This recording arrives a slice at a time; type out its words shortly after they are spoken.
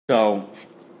So,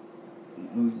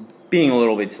 being a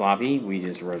little bit sloppy, we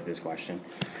just wrote this question.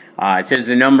 It says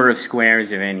the number of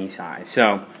squares of any size.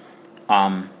 So,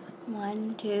 1,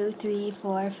 2, 3,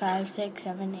 4, 5, 6,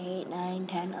 7, 8, 9,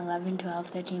 10, 11, 12,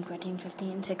 13, 14,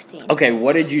 15, 16. Okay,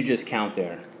 what did you just count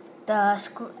there? The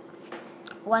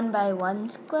 1 by 1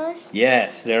 squares?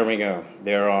 Yes, there we go.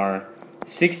 There are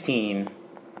 16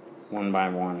 1 by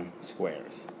 1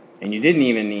 squares. And you didn't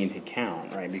even need to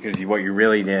count, right? Because what you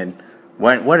really did,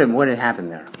 what had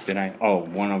happened there? Did I? Oh,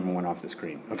 one of them went off the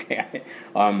screen. Okay.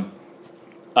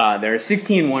 There are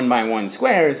 16 1 by 1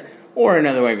 squares, or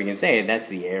another way we can say it, that's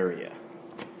the area.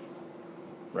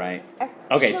 Right?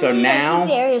 Okay, so now... I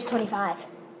think the area is 25.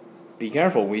 Be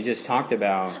careful, we just talked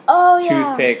about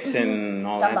toothpicks and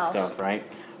all Dumbbells. that stuff, right?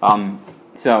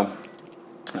 So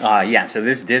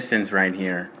this distance right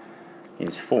here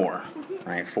is 4,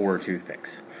 right? 4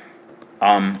 toothpicks.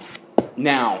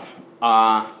 Now,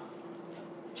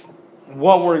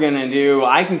 what we're going to do,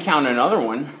 I can count another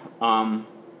one.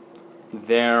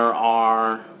 There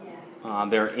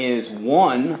is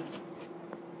one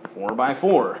 4 by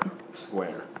 4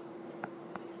 square.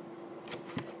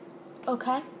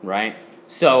 Okay. Right?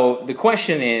 So the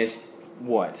question is,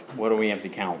 what? What do we have to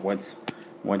count? What's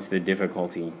the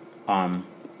difficulty?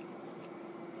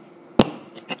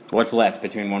 What's left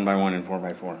between 1 by 1 and 4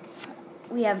 by 4?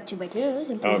 We have 2 by 2s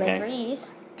and 3 by 3s.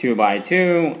 2 by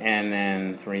 2 and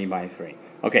then 3 by 3.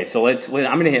 Okay, so I'm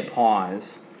going to hit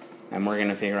pause, and we're going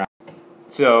to figure out.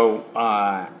 So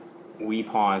we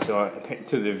pause. So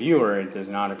to the viewer, it does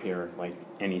not appear like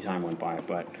any time went by,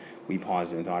 but we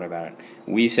paused and thought about it.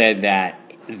 We said that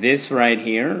this right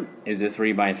here is a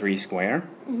 3 by 3 square,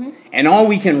 and all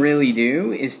we can really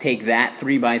do is take that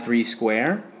 3 by 3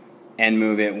 square and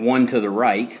move it 1 to the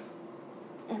right,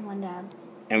 and 1 down,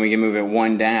 and we can move it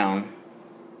 1 down,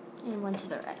 and 1 to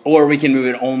the right. Or we can move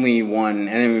it only 1, and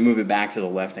then we move it back to the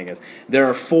left, I guess. There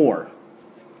are 4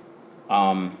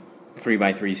 3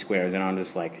 by 3 squares, and I'm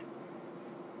just like,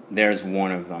 there's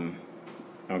one of them,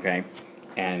 okay?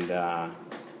 And,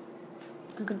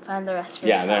 you can find the rest for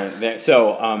yourself. Yeah,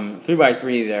 so 3 by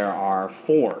 3, there are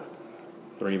 4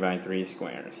 3 by 3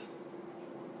 squares.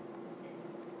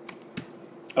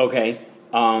 Okay,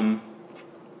 now,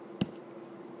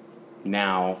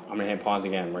 I'm going to hit pause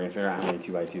again. We're going to figure out how many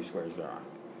 2 by 2 squares there are.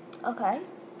 Okay.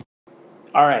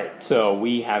 Alright, so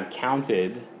we have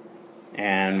counted,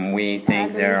 and we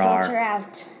think there are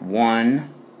 1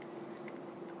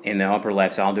 in the upper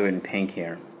left, so I'll do it in pink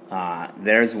here.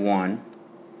 There's 1,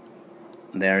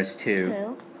 there's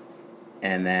 2,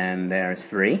 and then there's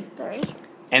 3.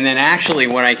 And then actually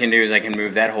what I can do is I can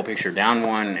move that whole picture down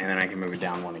 1, and then I can move it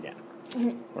down 1 again.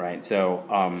 Right, so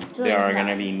there are going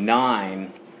to be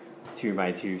 9 2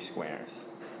 by 2 squares.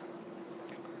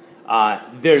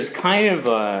 There's kind of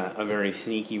a very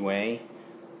sneaky way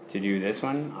to do this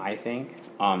one, I think.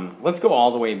 Let's go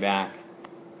all the way back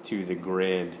to the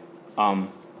grid.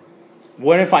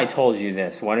 What if I told you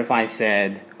this? What if I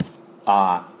said,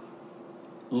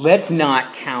 let's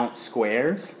not count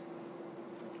squares.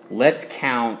 Let's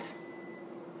count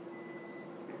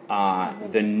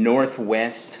the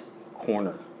northwest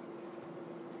corner.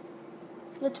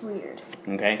 That's weird.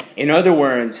 Okay? In other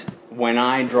words, when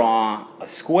I draw a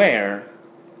square,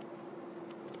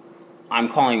 I'm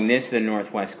calling this the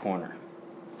northwest corner.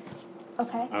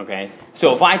 Okay. Okay?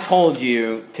 So if I told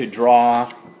you to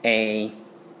draw a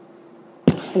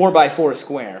 4 by 4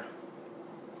 square,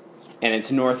 and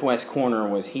its northwest corner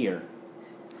was here,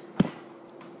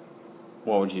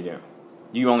 what would you do?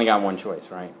 You only got one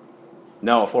choice, right?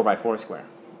 No, a 4 by 4 square.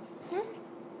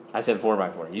 I said 4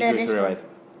 by 4. You drew 3 by 3.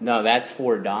 No, that's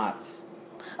 4 dots.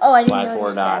 Oh, I didn't notice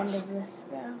 4 dots. The end of this.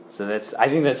 Yeah. So I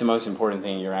think that's the most important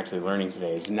thing you're actually learning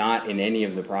today. It's not in any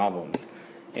of the problems.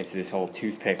 It's this whole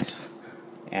toothpicks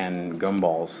and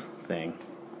gumballs thing.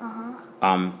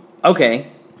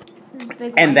 Okay.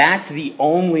 And that's the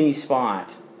only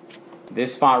spot.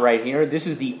 This spot right here, this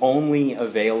is the only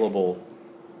available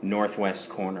northwest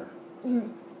corner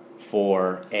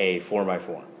for a 4 by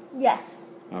 4. Yes.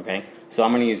 Okay, so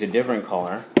I'm going to use a different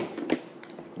color.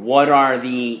 What are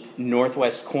the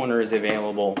northwest corners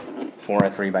available for a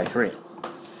 3 by 3?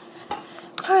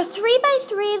 For a 3 by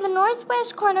 3, the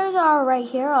northwest corners are right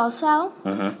here also.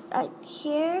 Right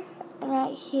here and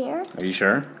right here. Are you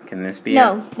sure? Can this be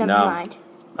No, never mind.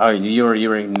 Oh, you were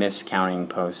miscounting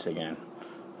posts again,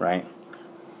 right?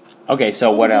 Okay,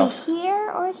 so what else?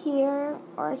 Here or here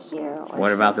or here or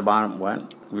What about the bottom?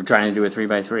 What? We're trying to do a 3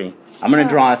 by 3. I'm going to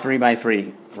draw a 3 by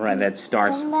 3. Right, that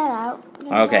starts. Send that out.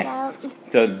 Okay.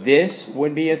 So this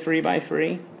would be a 3 by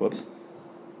 3. Whoops.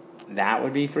 That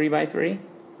would be 3 by 3.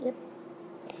 Yep.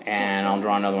 And I'll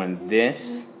draw another one.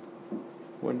 This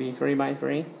would be 3 by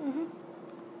 3. Mm-hmm.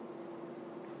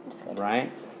 That's good.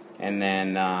 Right? And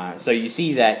then, so you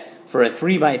see that for a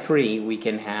 3 by 3, we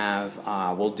can have,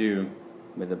 we'll do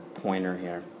with a pointer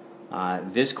here,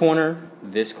 this corner,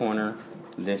 this corner,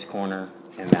 this corner,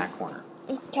 and that corner.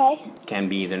 Okay. Can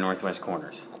be the northwest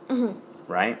corners. Mm-hmm.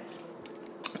 Right?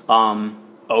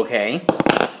 Okay.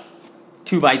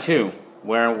 2 by 2.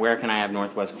 Where can I have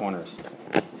northwest corners?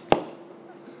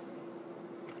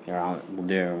 Here, we'll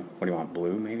do, what do you want,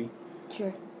 blue maybe?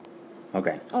 Sure.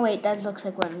 Okay. Oh wait, that looks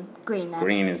like one green now.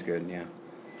 Green is good, yeah.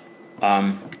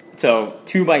 So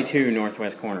 2 by 2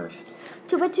 northwest corners.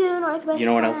 2 by 2 northwest. You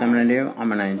know what else I'm gonna do? I'm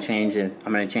gonna change it.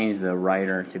 I'm gonna change the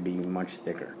writer to be much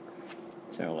thicker.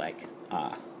 So like,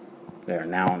 there.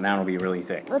 Now it'll be really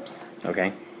thick. Whoops.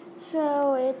 Okay.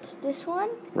 So it's this one.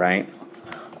 Right.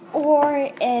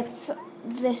 Or it's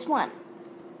this one.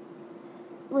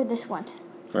 Or this one.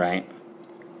 Right.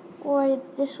 Or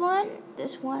this one,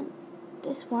 this one,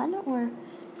 this one, or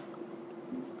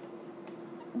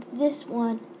this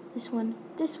one, this one,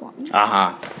 this one.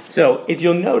 Aha. So if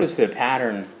you'll notice the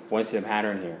pattern, what's the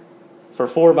pattern here? For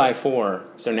 4 by 4,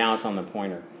 so now it's on the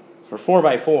pointer. For 4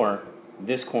 by 4,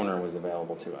 this corner was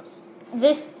available to us.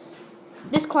 This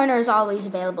corner is always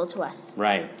available to us.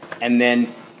 Right. And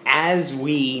then as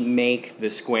we make the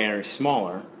squares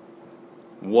smaller,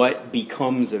 what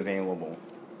becomes available?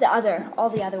 All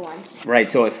the other ones. Right,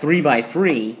 so a 3 by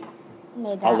 3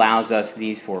 Made that. allows us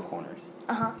these 4 corners.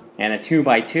 Uh-huh. And a 2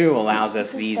 by 2 allows us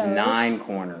Just these those. 9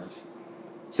 corners.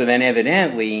 So then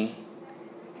evidently,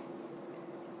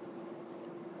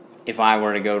 if I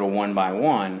were to go to 1 by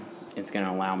 1, it's going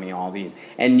to allow me all these.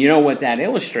 And you know what that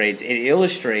illustrates? It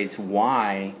illustrates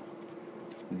why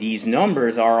these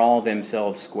numbers are all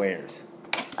themselves squares.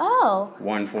 Oh.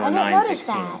 1, 4, I didn't 9, notice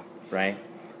 16. that. Right?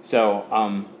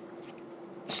 So,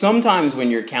 sometimes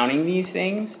when you're counting these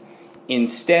things,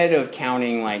 instead of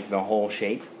counting like the whole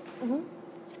shape,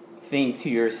 think to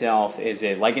yourself, is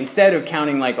it like instead of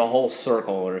counting like a whole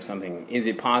circle or something, is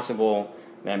it possible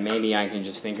that maybe I can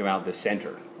just think about the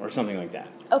center or something like that?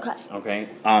 Okay. Okay.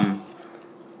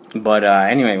 But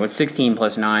anyway, what's 16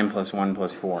 plus 9 plus 1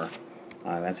 plus 4?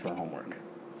 That's for homework.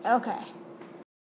 Okay.